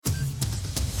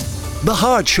The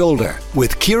Hard Shoulder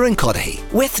with Kieran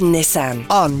with Nissan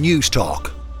on News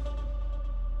Talk.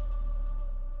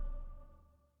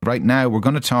 Right now, we're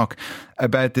going to talk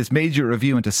about this major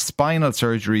review into spinal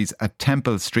surgeries at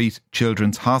Temple Street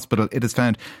Children's Hospital. It has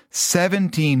found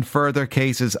 17 further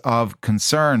cases of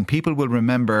concern. People will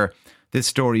remember this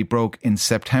story broke in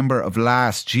September of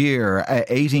last year.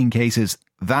 18 cases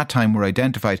that time were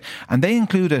identified, and they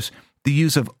included the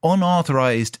use of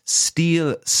unauthorised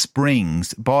steel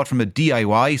springs bought from a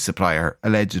DIY supplier,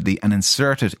 allegedly, and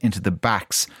inserted into the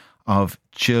backs of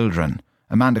children.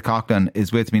 Amanda Coughlan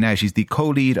is with me now. She's the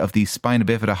co-lead of the Spina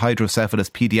Bifida Hydrocephalus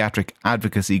Paediatric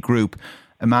Advocacy Group.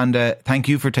 Amanda, thank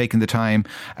you for taking the time.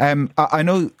 I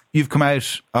know you've come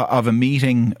out of a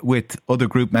meeting with other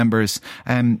group members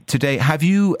today. Have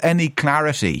you any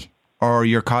clarity, or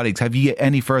your colleagues, have you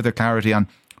any further clarity on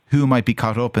who might be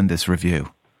caught up in this review?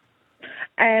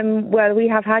 Well, we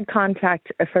have had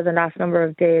contact for the last number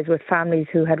of days with families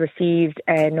who had received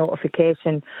a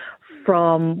notification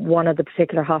from one of the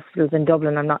particular hospitals in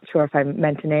Dublin, I'm not sure if I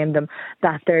meant to name them,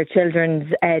 that their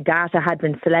children's data had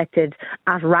been selected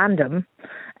at random.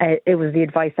 It was the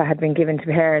advice that had been given to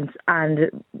parents,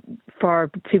 and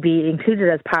to be included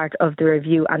as part of the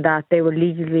review, and that they were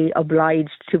legally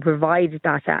obliged to provide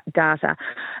that data.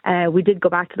 We did go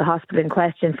back to the hospital in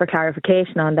question for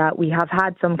clarification on that. We have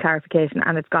had some clarification,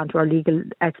 and it's gone to our legal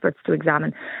experts to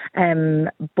examine.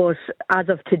 But as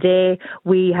of today,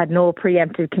 we had no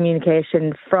preemptive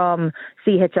communication from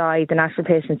CHI, the National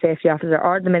Patient Safety Officer,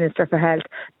 or the Minister for Health,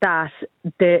 that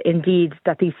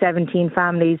these 17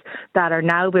 families that are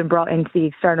now been brought into the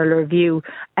external review,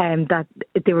 that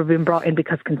they were being brought in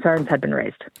because concerns had been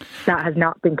raised. That has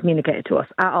not been communicated to us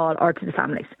at all, or to the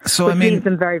families. So which leaves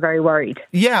them very, very worried.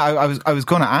 Yeah, I was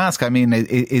going to ask. I mean,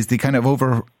 is the kind of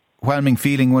overwhelming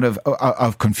feeling one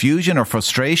of confusion or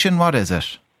frustration? What is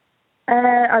it?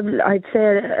 I'd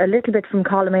say a little bit from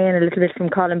column A and a little bit from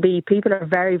column B. People are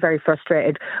very, very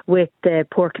frustrated with the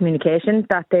poor communication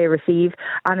that they receive,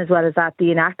 and as well as that,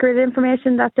 the inaccurate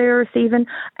information that they're receiving.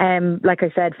 Like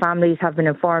I said, families have been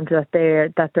informed that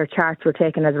their charts were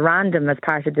taken as random as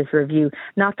part of this review,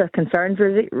 not that concerns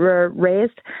were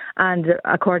raised. And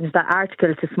according to that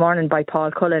article this morning by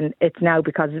Paul Cullen, it's now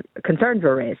because concerns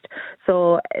were raised.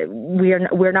 So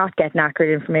we're not getting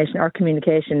accurate information or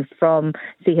communication from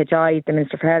CHI, the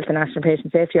Minister for Health, the National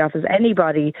Patient Safety Office,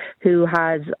 anybody who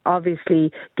has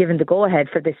obviously given the go-ahead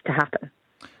for this to happen.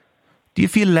 Do you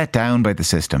feel let down by the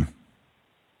system?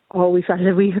 Oh,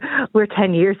 we're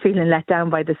 10 years feeling let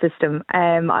down by the system.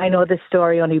 I know this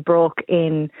story only broke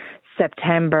in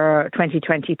September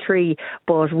 2023,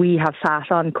 but we have sat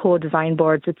on co-design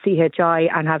boards with CHI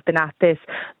and have been at the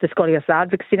Scoliosis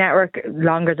Advocacy Network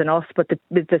longer than us, but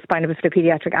the Spina Bifida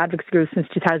Paediatric Advocacy Group since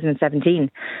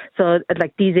 2017. So,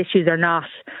 these issues are not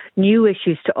new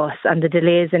issues to us, and the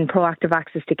delays in proactive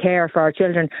access to care for our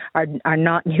children are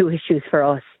not new issues for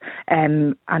us.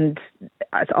 And it's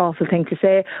an awful thing to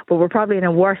say, but we're probably in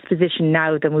a worse position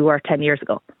now than we were 10 years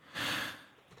ago.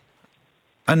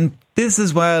 And this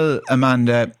as well,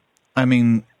 Amanda, I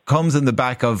mean, comes in the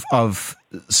back of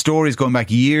stories going back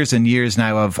years and years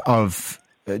now of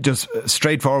just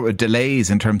straightforward delays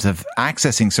in terms of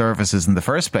accessing services in the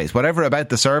first place. Whatever about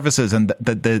the services and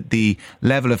the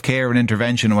level of care and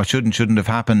intervention and what should and shouldn't have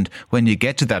happened when you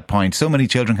get to that point. So many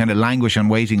children kind of languish on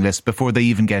waiting lists before they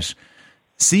even get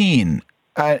seen.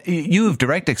 You have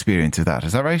direct experience of that,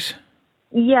 is that right?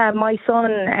 Yeah, my son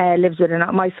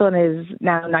my son is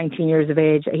now 19 years of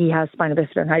age. He has spina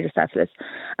bifida and hydrocephalus,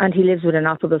 and he lives with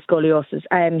inoperable scoliosis.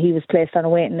 He was placed on a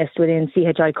waiting list within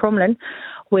CHI Crumlin,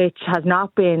 which has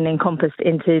not been encompassed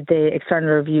into the external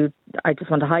review. I just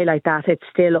want to highlight that. It's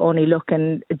still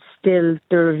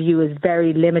the review is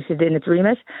very limited in its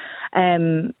remit.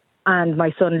 And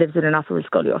my son lives with inoperable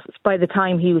scoliosis. By the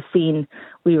time he was seen,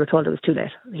 we were told it was too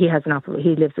late. He lives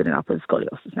with inoperable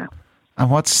scoliosis now. And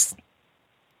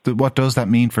what does that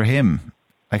mean for him?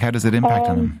 How does it impact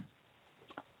on him?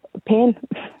 Pain,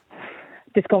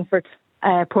 discomfort,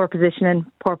 poor positioning,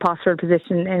 poor postural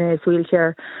position in his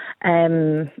wheelchair,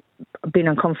 being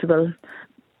uncomfortable,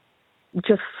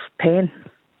 just pain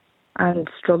and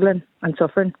struggling and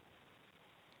suffering.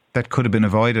 That could have been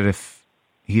avoided if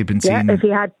he had been seen. If he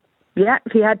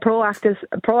had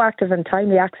proactive and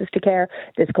timely access to care,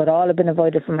 this could all have been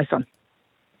avoided for my son.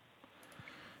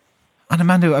 And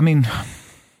Amanda, I mean,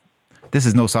 this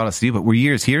is no solace to you, but we're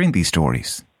years hearing these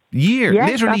stories.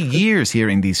 Years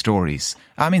hearing these stories.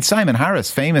 I mean, Simon Harris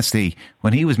famously,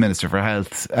 when he was Minister for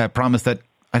Health, promised that,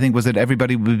 I think, was it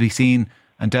everybody would be seen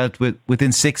and dealt with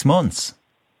within 6 months.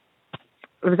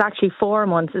 it was actually 4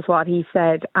 months is what he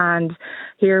said, and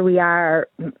here we are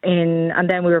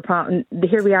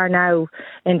here we are now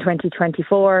in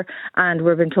 2024, and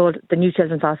we've been told the new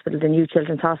children's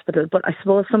hospital. But I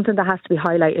suppose something that has to be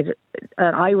highlighted,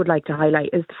 I would like to highlight,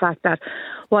 is the fact that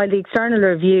while the external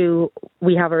review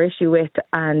we have our issue with,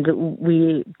 and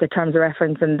the terms of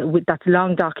reference, and that's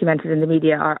long documented in the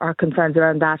media, our concerns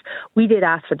around that, we did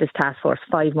ask for this task force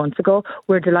 5 months ago.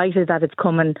 We're delighted that it's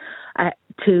coming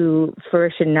to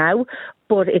fruition now,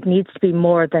 but it needs to be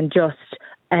more than just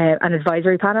an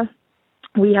advisory panel.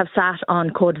 We have sat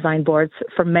on co-design boards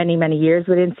for many, many years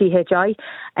within CHI.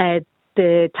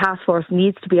 The task force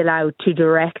needs to be allowed to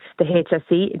direct the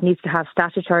HSE. It needs to have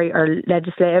statutory or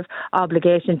legislative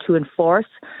obligation to enforce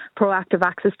proactive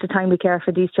access to timely care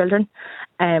for these children.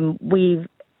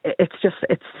 It's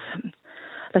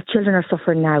like children are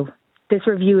suffering now. This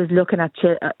review is looking at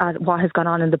what has gone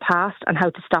on in the past and how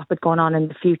to stop it going on in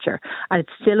the future. And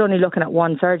it's still only looking at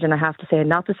one surgeon, I have to say,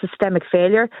 not the systemic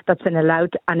failure that's been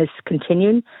allowed and is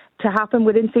continuing to happen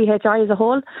within CHI as a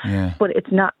whole. Yeah. But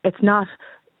it's not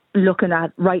looking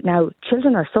at right now.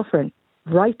 Children are suffering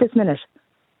right this minute.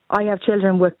 I have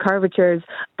children with curvatures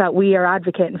that we are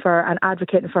advocating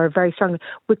for very strongly,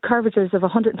 with curvatures of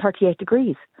 138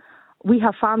 degrees. We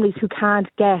have families who can't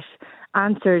get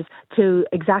answers to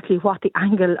exactly what the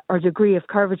angle or degree of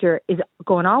curvature is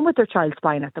going on with their child's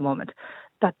spine at the moment.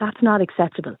 That's not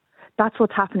acceptable. That's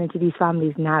what's happening to these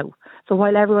families now. So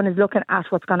while everyone is looking at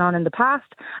what's gone on in the past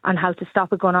and how to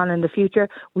stop it going on in the future,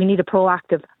 we need a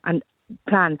proactive and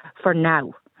plan for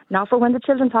now. Not for when the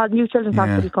new children's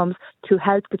hospital comes, to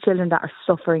help the children that are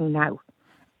suffering now.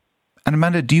 And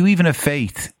Amanda, do you even have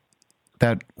faith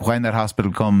that when that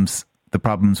hospital comes, the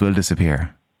problems will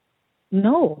disappear?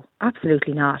 No,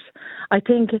 absolutely not. I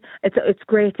think it's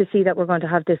great to see that we're going to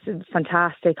have this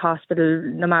fantastic hospital,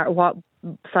 no matter what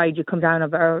side you come down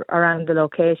of around the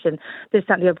location. This,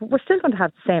 that, and the other. But we're still going to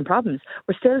have the same problems.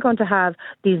 We're still going to have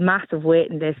these massive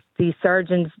waiting lists. These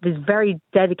surgeons, these very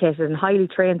dedicated and highly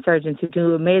trained surgeons who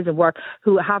do amazing work,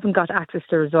 who haven't got access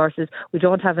to resources. We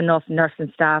don't have enough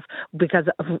nursing staff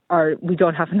or we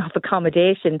don't have enough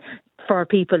accommodation for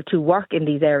people to work in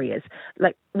these areas.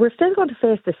 Like, we're still going to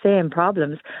face the same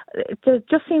problems. They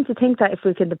just seem to think that if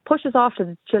we can push us off to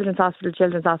the children's hospital,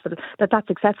 that's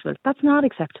acceptable. That's not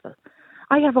acceptable.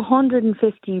 I have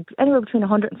anywhere between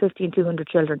 150 and 200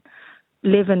 children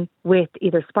living with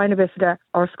either spina bifida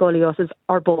or scoliosis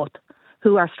or both,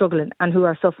 who are struggling and who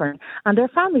are suffering. And their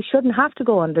families shouldn't have to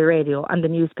go on the radio and the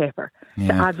newspaper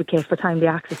to advocate for timely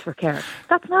access for care.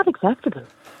 That's not acceptable.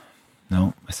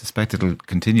 No, I suspect it'll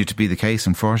continue to be the case,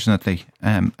 unfortunately.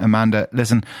 Amanda,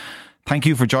 listen, thank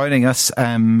you for joining us.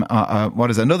 What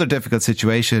is another difficult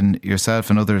situation yourself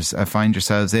and others find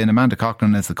yourselves in. Amanda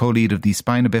Coughlan is the co-lead of the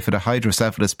Spina Bifida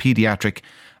Hydrocephalus Paediatric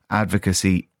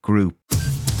Advocacy Group.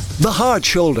 The Hard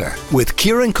Shoulder with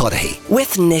Kieran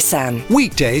with Nissan.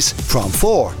 Weekdays from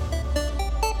 4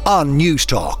 on News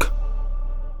Talk.